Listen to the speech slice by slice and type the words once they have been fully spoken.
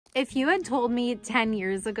If you had told me 10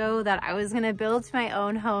 years ago that I was gonna build my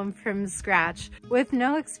own home from scratch with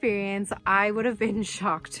no experience, I would have been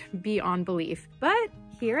shocked beyond belief. But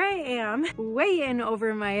here I am, way in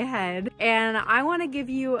over my head, and I want to give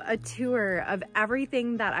you a tour of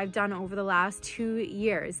everything that I've done over the last 2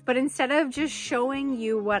 years. But instead of just showing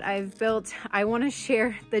you what I've built, I want to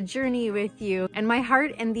share the journey with you and my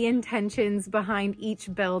heart and the intentions behind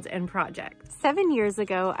each build and project. 7 years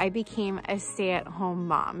ago, I became a stay-at-home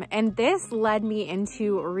mom, and this led me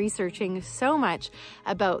into researching so much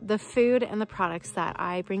about the food and the products that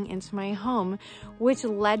I bring into my home, which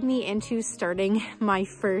led me into starting my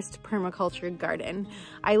first permaculture garden.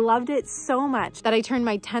 I loved it so much that I turned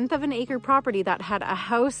my 1/10 of an acre property that had a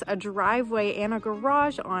house, a driveway, and a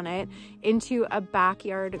garage on it into a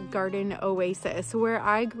backyard garden oasis where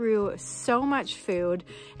I grew so much food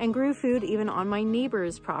and grew food even on my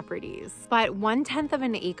neighbors' properties. But 1/10 of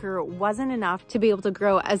an acre wasn't enough to be able to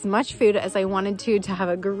grow as much food as I wanted to have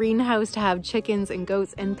a greenhouse, to have chickens and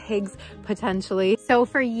goats and pigs potentially. So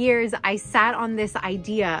for years, I sat on this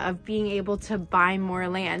idea of being able to buy more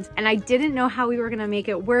land, and I didn't know how we were gonna make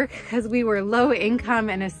it work because we were low income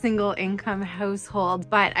and a single income household,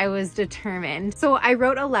 but I was determined. So I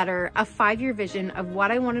wrote a letter, a 5-year vision of what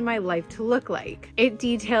I wanted my life to look like. It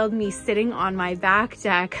detailed me sitting on my back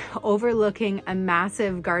deck overlooking a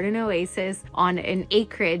massive garden oasis on an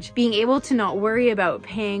acreage, being able to not worry about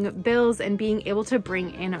paying bills and being able to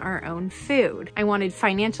bring in our own food. I wanted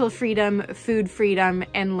financial freedom, food freedom,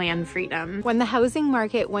 and land freedom. When the housing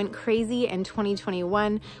market went crazy in 2021,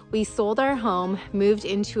 we sold our home, moved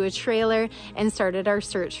into a trailer, and started our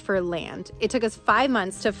search for land. It took us 5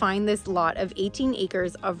 months to find this lot of 18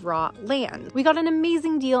 acres of raw land. We got an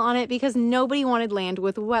amazing deal on it because nobody wanted land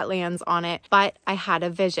with wetlands on it, but I had a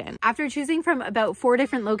vision. After choosing from about 4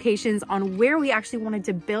 different locations on where we actually wanted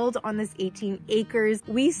to build on this 18 acres,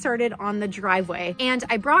 we started on the driveway. And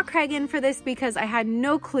I brought Craig in for this because I had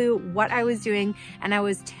no clue what I was doing and I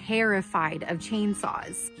was terrified of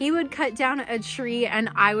chainsaws. He would cut down a tree and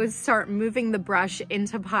I would start moving the brush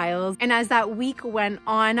into piles. And as that week went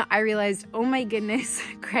on, I realized, oh my goodness,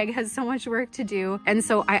 Craig has so much work to do. And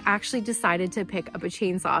so I actually decided to pick up a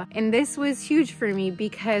chainsaw. And this was huge for me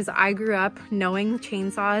because I grew up knowing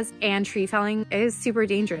chainsaws and tree felling is super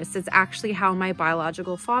dangerous. It's actually how my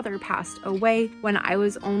biological father passed away when I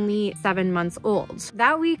was only 7 months old.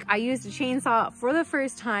 That week, I used a chainsaw for the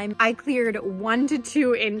first time. I cleared 1 to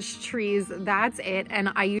 2 inch trees, that's it.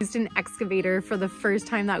 And I used an excavator for the first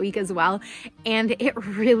time that week as well. And it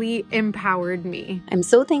really empowered me. I'm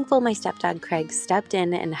so thankful my stepdad Craig stepped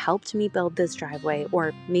in and helped me build this driveway,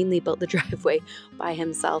 or mainly built the driveway by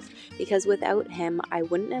himself, because without him, I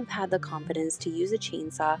wouldn't have had the confidence to use a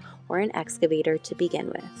chainsaw or an excavator to begin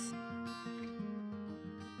with.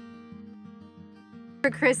 For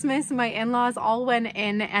Christmas, my in-laws all went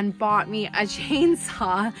in and bought me a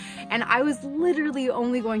chainsaw, and I was literally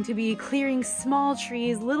only going to be clearing small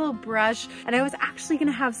trees, little brush, and I was actually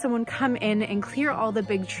gonna have someone come in and clear all the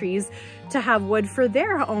big trees to have wood for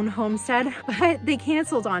their own homestead, but they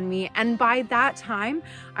canceled on me. And by that time,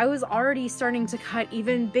 I was already starting to cut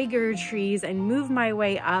even bigger trees and move my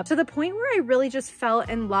way up to the point where I really just fell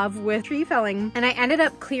in love with tree felling. And I ended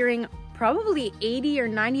up clearing probably 80 or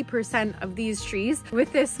 90% of these trees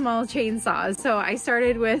with this small chainsaw. So I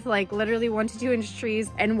started with like literally 1 to 2 inch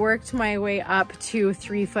trees and worked my way up to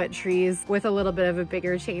 3-foot trees with a little bit of a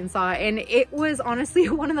bigger chainsaw. And it was honestly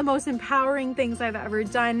one of the most empowering things I've ever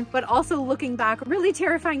done, but also looking back, really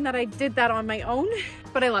terrifying that I did that on my own,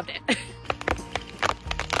 but I loved it.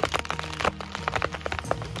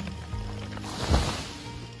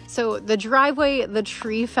 So the driveway, the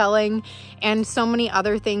tree felling, and so many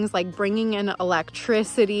other things like bringing in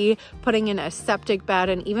electricity, putting in a septic bed,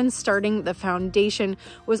 and even starting the foundation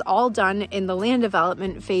was all done in the land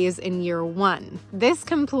development phase in year 1. This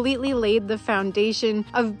completely laid the foundation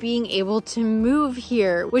of being able to move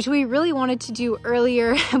here, which we really wanted to do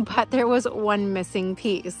earlier, but there was one missing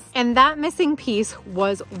piece. And that missing piece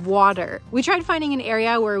was water. We tried finding an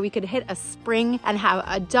area where we could hit a spring and have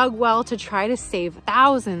a dug well to try to save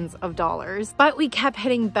thousands of dollars, but we kept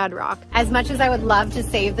hitting bedrock. As much as I would love to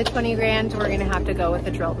save the 20 grand, we're gonna have to go with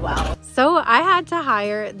a drilled well. So I had to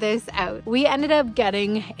hire this out. We ended up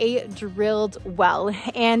getting a drilled well,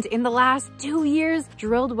 and in the last 2 years,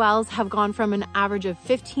 drilled wells have gone from an average of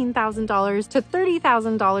 $15,000 to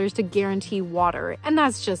 $30,000 to guarantee water, and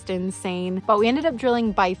that's just insane. But we ended up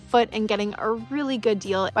drilling by foot and getting a really good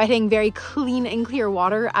deal by hitting very clean and clear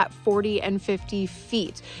water at 40 and 50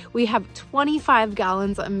 feet. We have 25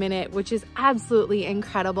 gallons a minute, which is absolutely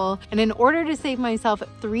incredible. And in order to save myself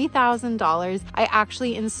 $3,000, I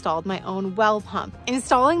actually installed my own well pump.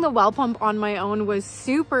 Installing the well pump on my own was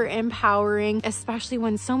super empowering, especially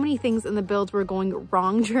when so many things in the build were going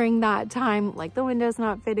wrong during that time, like the windows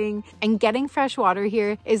not fitting. And getting fresh water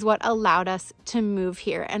here is what allowed us to move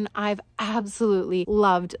here, and I've absolutely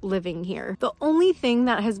loved living here. The only thing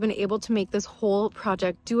that has been able to make this whole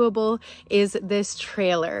project doable is this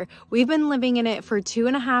trailer. We've been living in it for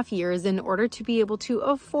 2.5 years in order to be able to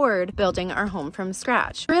afford building our home from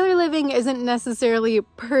scratch. Trailer living isn't necessarily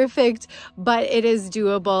perfect, but it is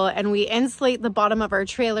doable, and we insulate the bottom of our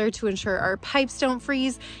trailer to ensure our pipes don't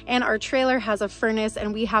freeze, and our trailer has a furnace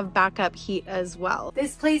and we have backup heat as well.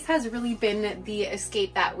 This place has really been the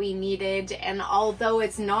escape that we needed, and although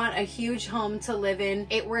it's not a huge home to live in,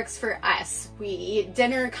 it works for us. We eat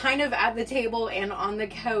dinner kind of at the table and on the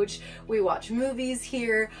couch. We watch movies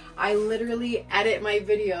here. I literally edit my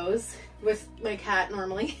videos with my cat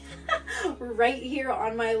normally right here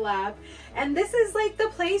on my lap, and this is like the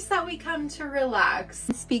place that we come to relax.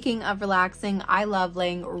 Speaking of relaxing, I love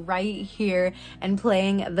laying right here and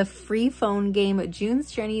playing the free phone game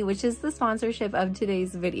June's Journey, which is the sponsorship of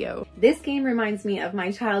today's video. This game reminds me of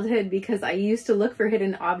my childhood because I used to look for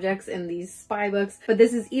hidden objects in these spy books, but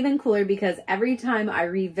this is even cooler because every time I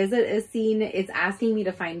revisit a scene, it's asking me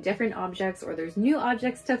to find different objects, or there's new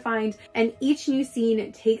objects to find, and each new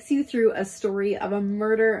scene takes you through a story of a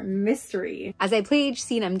murder mystery. As I play each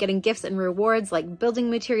scene, I'm getting gifts and rewards like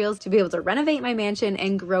building materials to be able to renovate my mansion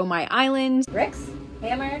and grow my island. Bricks,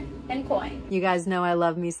 hammer, and coin. You guys know I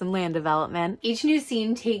love me some land development. Each new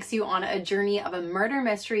scene takes you on a journey of a murder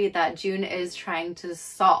mystery that June is trying to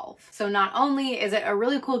solve. So not only is it a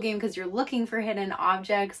really cool game because you're looking for hidden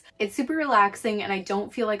objects, it's super relaxing, and I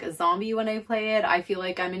don't feel like a zombie when I play it. I feel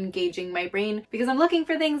like I'm engaging my brain because I'm looking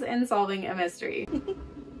for things and solving a mystery.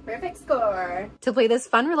 Perfect score. To play this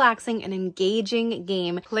fun, relaxing, and engaging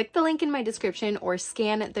game, click the link in my description or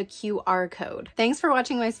scan the QR code. Thanks for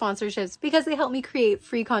watching my sponsorships because they help me create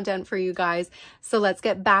free content for you guys. So let's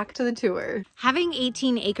get back to the tour. Having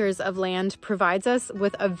 18 acres of land provides us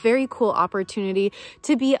with a very cool opportunity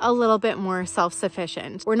to be a little bit more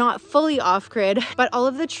self-sufficient. We're not fully off-grid, but all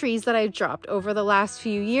of the trees that I've dropped over the last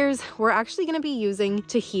few years, we're actually going to be using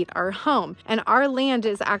to heat our home. And our land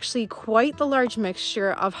is actually quite the large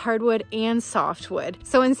mixture of hardwood and softwood.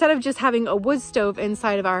 So instead of just having a wood stove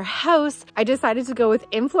inside of our house, I decided to go with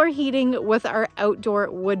in-floor heating with our outdoor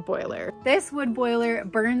wood boiler. This wood boiler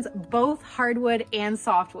burns both hardwood and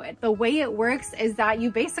softwood. The way it works is that you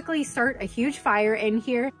basically start a huge fire in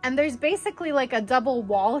here, and there's basically like a double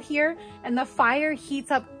wall here, and the fire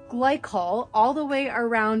heats up glycol all the way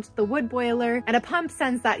around the wood boiler, and a pump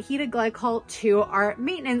sends that heated glycol to our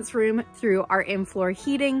maintenance room through our in-floor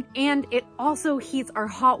heating, and it also heats our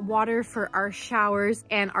hot water for our showers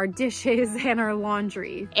and our dishes and our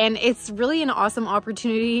laundry. And it's really an awesome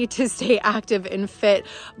opportunity to stay active and fit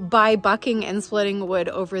by bucking and splitting wood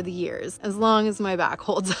over the years, as long as my back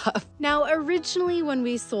holds up. Now, originally when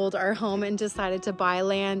we sold our home and decided to buy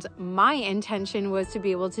land, my intention was to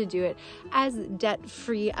be able to do it as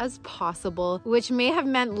debt-free as possible, which may have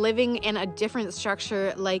meant living in a different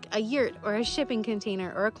structure like a yurt or a shipping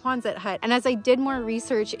container or a Quonset hut. And as I did more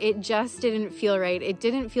research, it just didn't feel right. It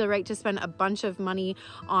didn't feel right to spend a bunch of money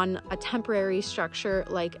on a temporary structure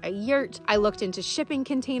like a yurt. I looked into shipping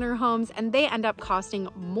container homes, and they end up costing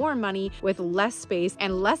more money with less space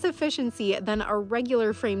and less efficiency than a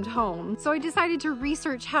regular framed home. So I decided to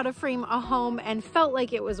research how to frame a home and felt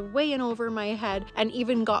like it was way in over my head, and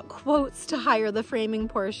even got quotes to hire the framing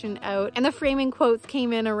portion out, and the framing quotes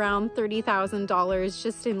came in around $30,000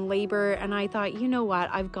 just in labor, and I thought, you know what,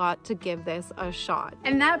 I've got to give this a shot.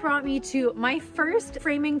 And that brought me to my first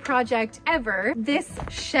framing project ever, this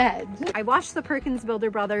shed. I watched the Perkins Builder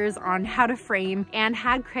Brothers on how to frame and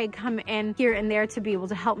had Craig come in here and there to be able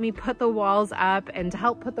to help me put the walls up and to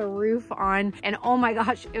help put the roof on, and oh my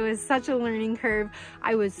gosh, it was such a learning curve.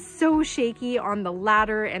 I was so shaky on the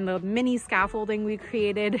ladder and the mini scaffolding we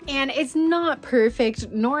created, and it's not perfect,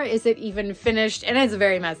 nor is it even finished, and it's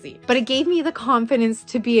very messy. But it gave me the confidence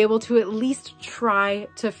to be able to at least try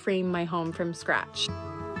to frame my home from scratch.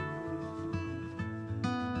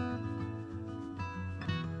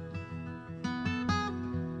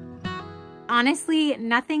 Honestly,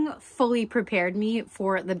 nothing fully prepared me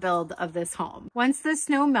for the build of this home. Once the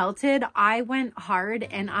snow melted, I went hard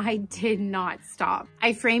and I did not stop.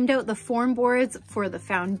 I framed out the form boards for the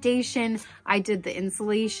foundation. I did the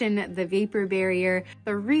insulation, the vapor barrier,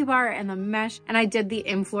 the rebar and the mesh, and I did the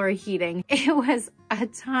in-floor heating. It was a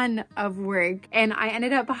ton of work, and I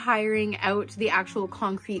ended up hiring out the actual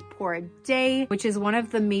concrete pour day, which is one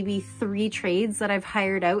of the maybe 3 trades that I've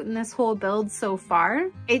hired out in this whole build so far.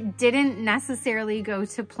 It didn't necessarily go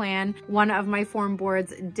to plan. One of my form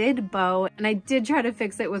boards did bow, and I did try to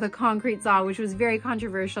fix it with a concrete saw, which was very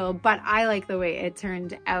controversial, but I like the way it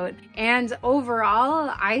turned out. And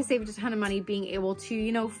overall, I saved a ton of money being able to,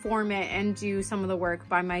 you know, form it and do some of the work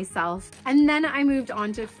by myself. And then I moved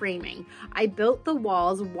on to framing. I built the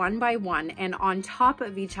walls one by one and on top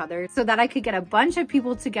of each other so that I could get a bunch of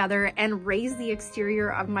people together and raise the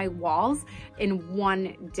exterior of my walls in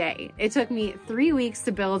one day. It took me 3 weeks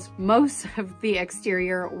to build most of the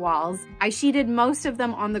exterior walls. I sheeted most of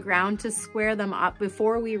them on the ground to square them up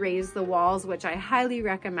before we raised the walls, which I highly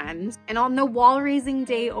recommend. And on the wall raising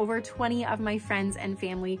day, over 20 of my friends and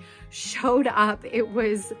family showed up. It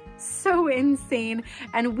was so insane,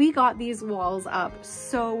 and we got these walls up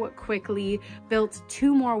so quickly, built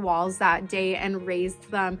 2 more walls that day and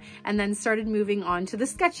raised them, and then started moving on to the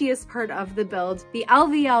sketchiest part of the build, the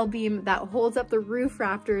LVL beam that holds up the roof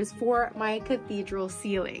rafters for my cathedral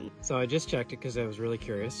ceiling. So I just checked it because I was really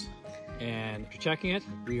curious, and after checking it,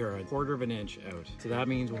 we are 1/4 of an inch out. So that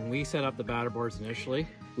means when we set up the batter boards initially,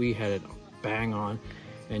 we had it bang on,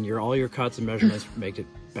 and all your cuts and measurements make it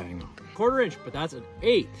bang on. 1/4 inch, but that's an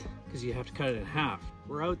 1/8 because you have to cut it in half.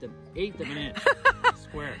 We're out an 1/8 of an inch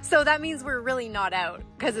square. So that means we're really not out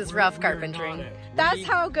because it's rough carpentering. That's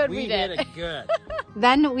how good we did. It good.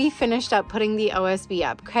 Then we finished up putting the OSB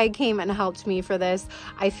up. Craig came and helped me for this.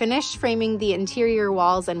 I finished framing the interior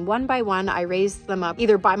walls, and one by one I raised them up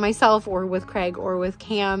either by myself or with Craig or with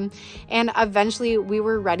Cam. And eventually we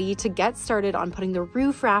were ready to get started on putting the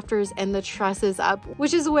roof rafters and the trusses up,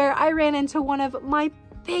 which is where I ran into one of my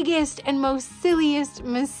biggest and most silliest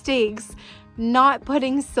mistakes: not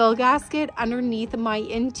putting sill gasket underneath my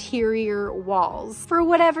interior walls. For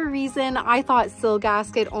whatever reason, I thought sill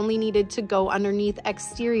gasket only needed to go underneath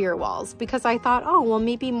exterior walls because I thought, oh, well,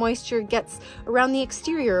 maybe moisture gets around the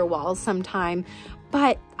exterior walls sometime.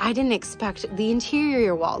 But I didn't expect the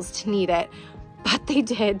interior walls to need it. But they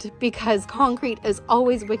did, because concrete is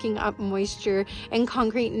always wicking up moisture and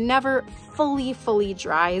concrete never fully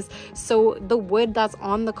dries. So the wood that's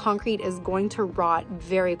on the concrete is going to rot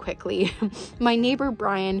very quickly. My neighbor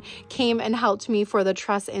Brian came and helped me for the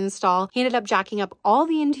truss install. He ended up jacking up all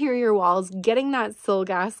the interior walls, getting that sill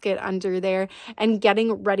gasket under there, and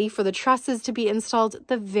getting ready for the trusses to be installed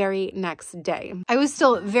the very next day. I was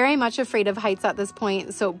still very much afraid of heights at this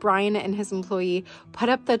point, so Brian and his employee put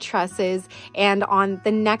up the trusses, and on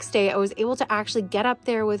the next day I was able to actually get up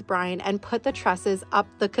there with Brian and put the trusses up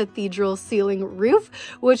the cathedral ceiling roof,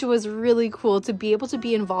 which was really cool to be able to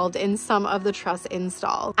be involved in some of the truss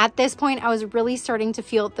install. At this point, I was really starting to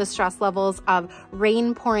feel the stress levels of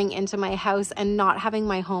rain pouring into my house and not having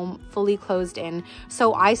my home fully closed in,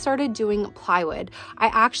 so I started doing plywood. I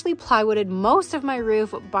actually plywooded most of my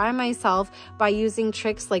roof by myself by using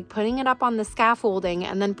tricks like putting it up on the scaffolding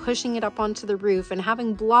and then pushing it up onto the roof and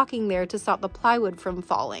having blocking there to stop the plywood from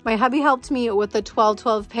falling. My hubby helped me with the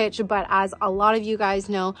 12-12 pitch, but as a lot of you guys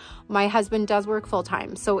know, my husband does work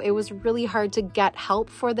full-time, so it was really hard to get help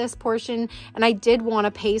for this portion, and I did want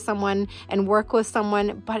to pay someone and work with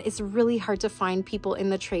someone, but it's really hard to find people in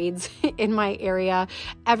the trades in my area.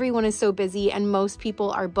 Everyone is so busy, and most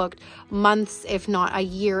people are booked months, if not a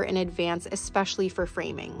year in advance, especially for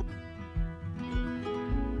framing.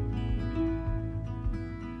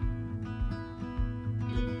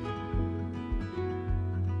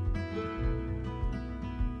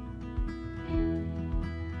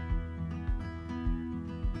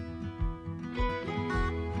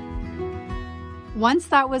 Once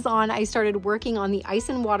that was on, I started working on the ice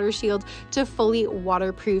and water shield to fully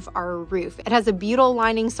waterproof our roof. It has a butyl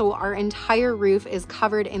lining, so our entire roof is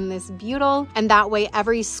covered in this butyl, and that way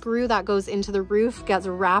every screw that goes into the roof gets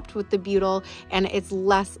wrapped with the butyl and it's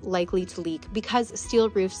less likely to leak because steel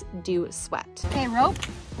roofs do sweat. Okay, rope,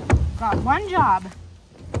 got one job.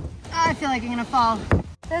 I feel like I'm gonna fall.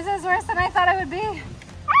 This is worse than I thought it would be.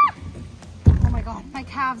 Ah! Oh my God, my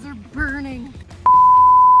calves are burning.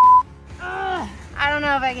 Ugh. I don't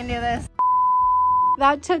know if I can do this.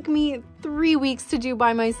 That took me 3 weeks to do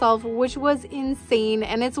by myself, which was insane.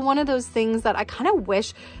 And it's one of those things that I kind of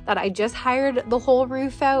wish that I just hired the whole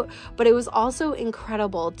roof out, but it was also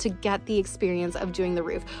incredible to get the experience of doing the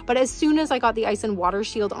roof. But as soon as I got the ice and water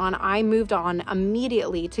shield on, I moved on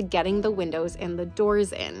immediately to getting the windows and the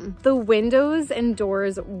doors in. The windows and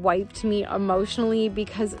doors wiped me emotionally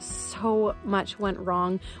because so much went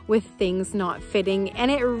wrong with things not fitting,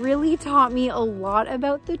 and it really taught me a lot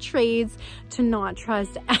about the trades, to not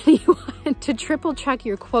trust anyone, to triple check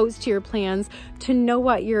your quotes to your plans, to know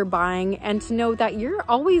what you're buying, and to know that you're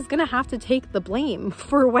always gonna have to take the blame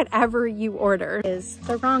for whatever you order is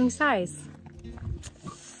the wrong size.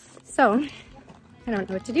 So I don't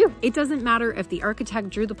know what to do. It doesn't matter if the architect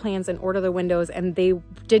drew the plans and ordered the windows and they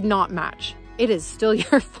did not match. It is still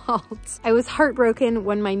your fault. I was heartbroken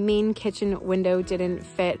when my main kitchen window didn't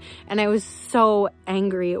fit, and I was so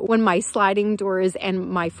angry when my sliding doors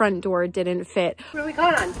and my front door didn't fit. What are we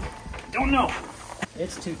going on? Don't know.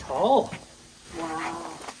 It's too tall. Wow.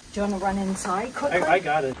 Do you want to run inside quickly? I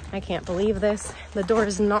got it. I can't believe this. The door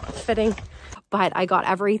is not fitting. But I got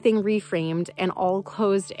everything reframed and all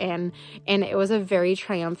closed in, and it was a very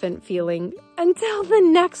triumphant feeling until the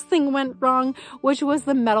next thing went wrong, which was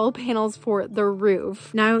the metal panels for the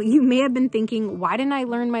roof. Now, you may have been thinking, why didn't I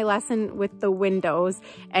learn my lesson with the windows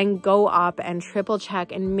and go up and triple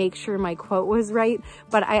check and make sure my quote was right?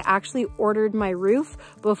 But I actually ordered my roof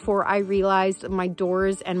before I realized my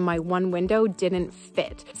doors and my one window didn't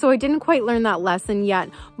fit. So I didn't quite learn that lesson yet.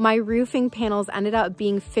 My roofing panels ended up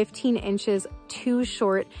being 15 inches too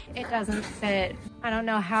short. It doesn't fit. I don't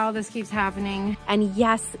know how this keeps happening. And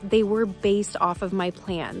yes, they were based off of my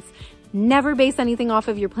plans. Never base anything off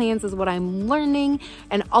of your plans is what I'm learning,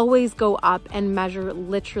 and always go up and measure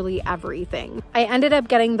literally everything. I ended up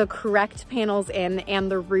getting the correct panels in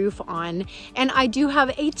and the roof on, and I do have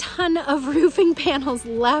a ton of roofing panels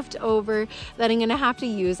left over that I'm gonna have to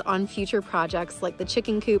use on future projects like the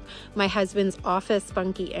chicken coop, my husband's office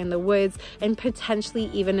spunky in the woods, and potentially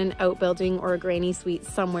even an outbuilding or a granny suite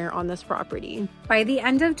somewhere on this property. By the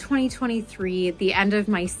end of 2023, the end of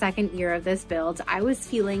my second year of this build, I was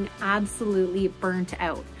feeling absolutely burnt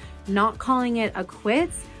out. Not calling it a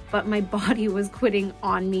quits, but my body was quitting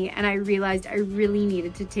on me, and I realized I really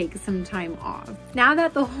needed to take some time off. Now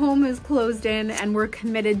that the home is closed in and we're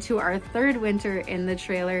committed to our third winter in the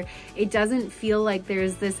trailer, it doesn't feel like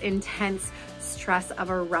there's this intense stress of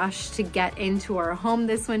a rush to get into our home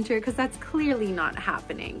this winter, because that's clearly not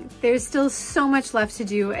happening. There's still so much left to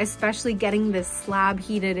do, especially getting this slab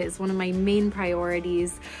heated is one of my main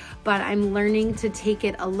priorities. But I'm learning to take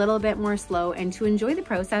it a little bit more slow and to enjoy the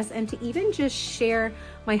process, and to even just share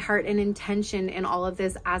my heart and intention in all of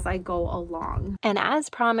this as I go along. And as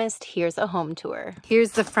promised, here's a home tour.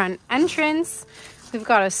 Here's the front entrance. We've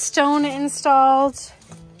got a stone installed.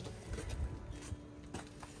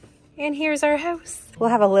 And here's our house. We'll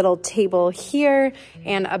have a little table here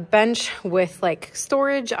and a bench with like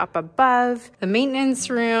storage up above. The maintenance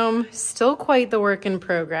room, still quite the work in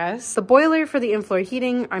progress. The boiler for the in-floor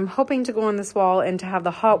heating, I'm hoping to go on this wall and to have the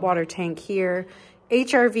hot water tank here.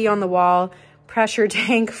 HRV on the wall, pressure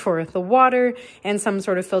tank for the water, and some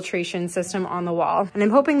sort of filtration system on the wall. And I'm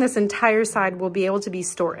hoping this entire side will be able to be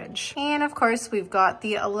storage. And of course, we've got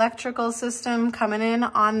the electrical system coming in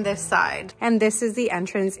on this side. And this is the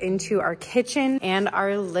entrance into our kitchen and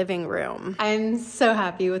our living room. I'm so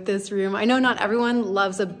happy with this room. I know not everyone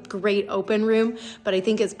loves a great open room, but I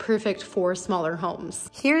think it's perfect for smaller homes.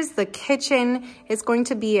 Here's the kitchen. It's going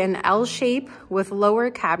to be an L shape with lower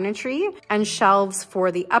cabinetry and shelves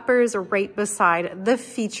for the uppers right beside the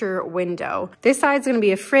feature window. This side's gonna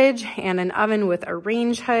be a fridge and an oven with a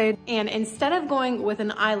range hood. And instead of going with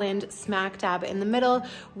an island smack dab in the middle,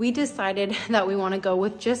 we decided that we wanna go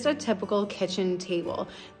with just a typical kitchen table.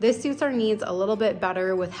 This suits our needs a little bit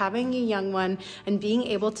better with having a young one and being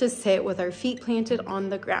able to sit with our feet planted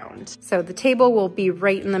on the ground. So the table will be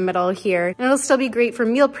right in the middle here, and it'll still be great for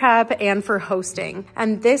meal prep and for hosting.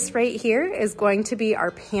 And this right here is going to be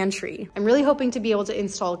our pantry. I'm really hoping to be able to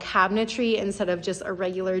install cabinetry instead of just a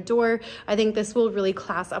regular door. I think this will really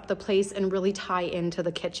class up the place and really tie into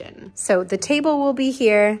the kitchen. So the table will be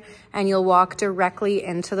here, and you'll walk directly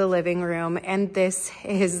into the living room, and this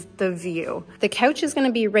is the view. The couch is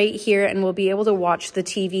gonna be right here, and we'll be able to watch the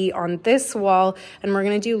TV on this wall, and we're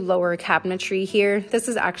gonna do lower cabinetry here. This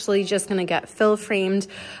is actually just gonna get fill framed.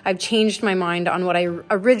 I've changed my mind on what I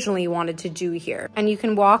originally wanted to do here. And you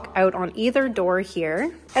can walk out on either door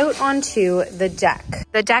here, out onto the deck.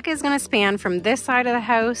 The deck is gonna span from this side of the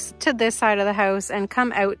house to this side of the house and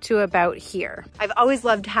come out to about here. I've always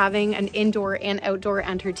loved having an indoor and outdoor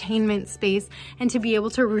entertainment space and to be able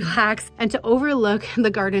to relax and to overlook the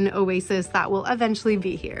garden oasis that will eventually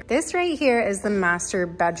be here. This right here is the master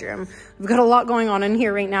bedroom. We've got a lot going on in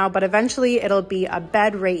here right now, but eventually it'll be a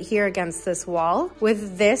bed right here against this wall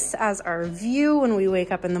with this as our view when we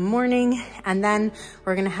wake up in the morning. And then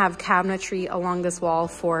we're gonna have cabinetry along this wall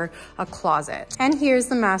for a closet. And here's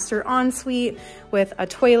the master ensuite with a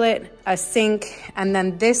toilet, a sink, and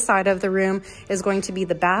then this side of the room is going to be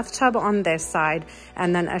the bathtub on this side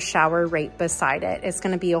and then a shower right beside it. It's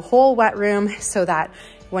gonna be a whole wet room so that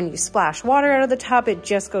when you splash water out of the tub, it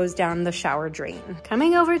just goes down the shower drain.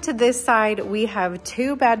 Coming over to this side, we have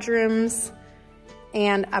 2 bedrooms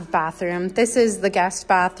and a bathroom. This is the guest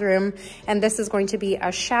bathroom, and this is going to be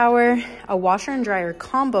a shower, a washer and dryer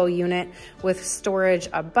combo unit with storage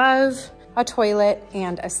above, a toilet,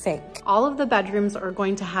 and a sink. All of the bedrooms are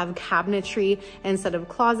going to have cabinetry instead of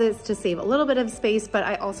closets to save a little bit of space, but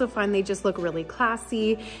I also find they just look really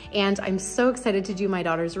classy, and I'm so excited to do my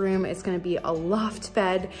daughter's room. It's gonna be a loft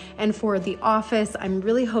bed, and for the office, I'm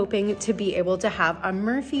really hoping to be able to have a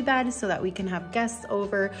Murphy bed so that we can have guests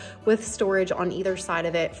over with storage on either side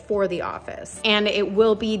of it for the office. And it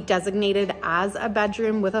will be designated as a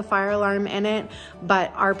bedroom with a fire alarm in it,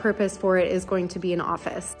 but our purpose for it is going to be an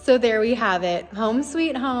office. So there we have it, home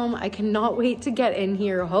sweet home. I cannot wait to get in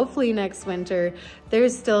here, hopefully next winter.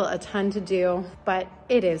 There's still a ton to do, but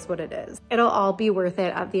it is what it is. It'll all be worth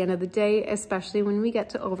it at the end of the day, especially when we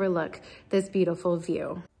get to overlook this beautiful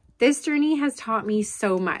view. This journey has taught me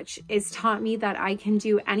so much. It's taught me that I can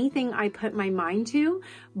do anything I put my mind to,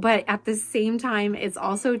 but at the same time, it's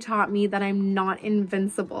also taught me that I'm not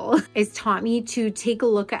invincible. It's taught me to take a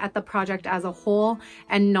look at the project as a whole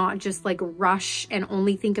and not just like rush and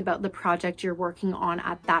only think about the project you're working on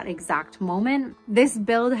at that exact moment. This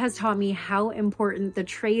build has taught me how important the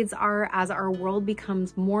trades are as our world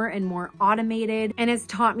becomes more and more automated. And it's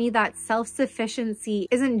taught me that self-sufficiency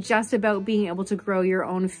isn't just about being able to grow your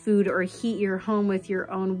own food or heat your home with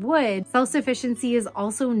your own wood. Self-sufficiency is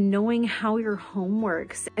also knowing how your home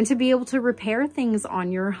works and to be able to repair things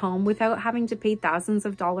on your home without having to pay thousands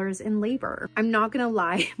of dollars in labor. I'm not gonna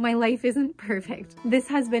lie, my life isn't perfect. This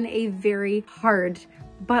has been a very hard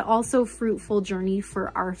but also fruitful journey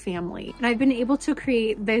for our family. And I've been able to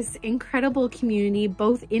create this incredible community,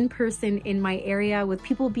 both in person in my area with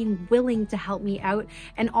people being willing to help me out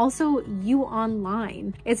and also you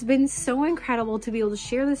online. It's been so incredible to be able to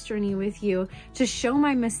share this journey with you, to show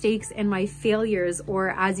my mistakes and my failures,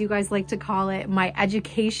 or as you guys like to call it, my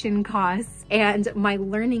education costs and my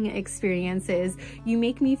learning experiences. You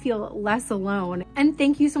make me feel less alone. And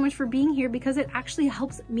thank you so much for being here because it actually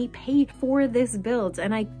helps me pay for this build.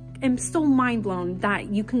 And I am so mind blown that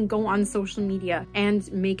you can go on social media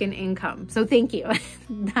and make an income. So thank you.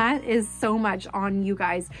 That is so much on you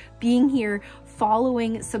guys being here,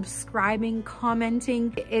 following, subscribing,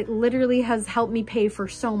 commenting. It literally has helped me pay for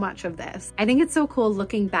so much of this. I think it's so cool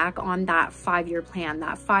looking back on that 5-year plan,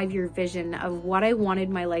 that 5-year vision of what I wanted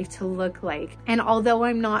my life to look like. And although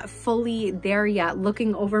I'm not fully there yet,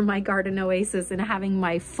 looking over my garden oasis and having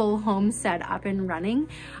my full homestead up and running,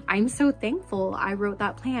 I'm so thankful I wrote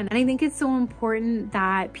that plan. And I think it's so important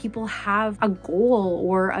that people have a goal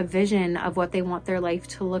or a vision of what they want their life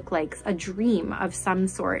to look like, a dream of some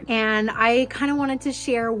sort. And I kind of wanted to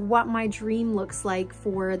share what my dream looks like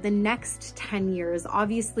for the next 10 years.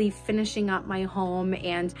 Obviously finishing up my home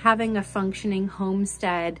and having a functioning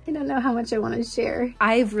homestead. I don't know how much I want to share.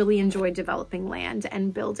 I've really enjoyed developing land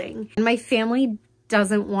and building, and my family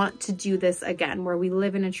doesn't want to do this again, where we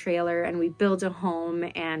live in a trailer and we build a home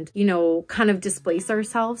and, you know, kind of displace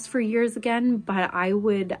ourselves for years again. But I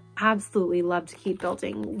would absolutely love to keep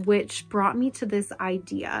building, which brought me to this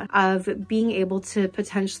idea of being able to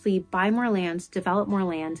potentially buy more land, develop more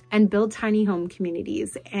land, and build tiny home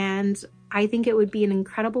communities. And I think it would be an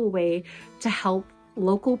incredible way to help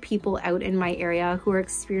local people out in my area who are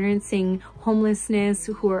experiencing homelessness,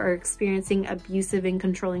 who are experiencing abusive and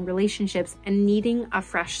controlling relationships and needing a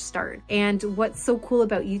fresh start. And what's so cool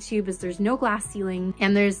about YouTube is there's no glass ceiling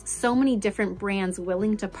and there's so many different brands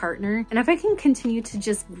willing to partner. And if I can continue to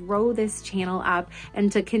just grow this channel up and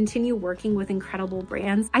to continue working with incredible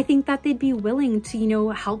brands, I think that they'd be willing to, you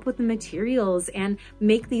know, help with the materials and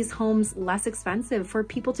make these homes less expensive for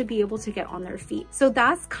people to be able to get on their feet. So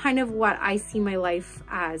that's kind of what I see my life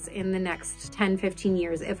as in the next 10-15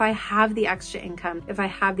 years. If I have the extra income, if I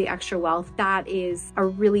have the extra wealth, that is a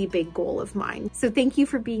really big goal of mine. So thank you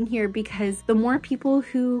for being here, because the more people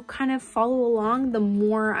who kind of follow along, the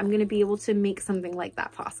more I'm going to be able to make something like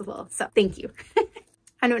that possible. So thank you.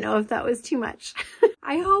 I don't know if that was too much.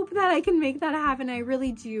 I hope that I can make that happen. I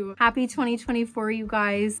really do. Happy 2024, you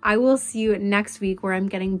guys. I will see you next week where I'm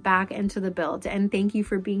getting back into the build. And thank you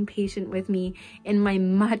for being patient with me in my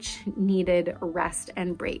much needed rest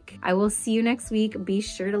and break. I will see you next week. Be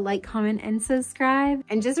sure to like, comment, and subscribe.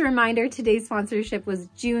 And just a reminder, today's sponsorship was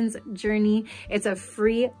June's Journey. It's a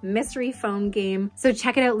free mystery phone game. So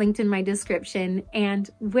check it out, linked in my description. And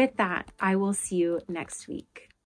with that, I will see you next week.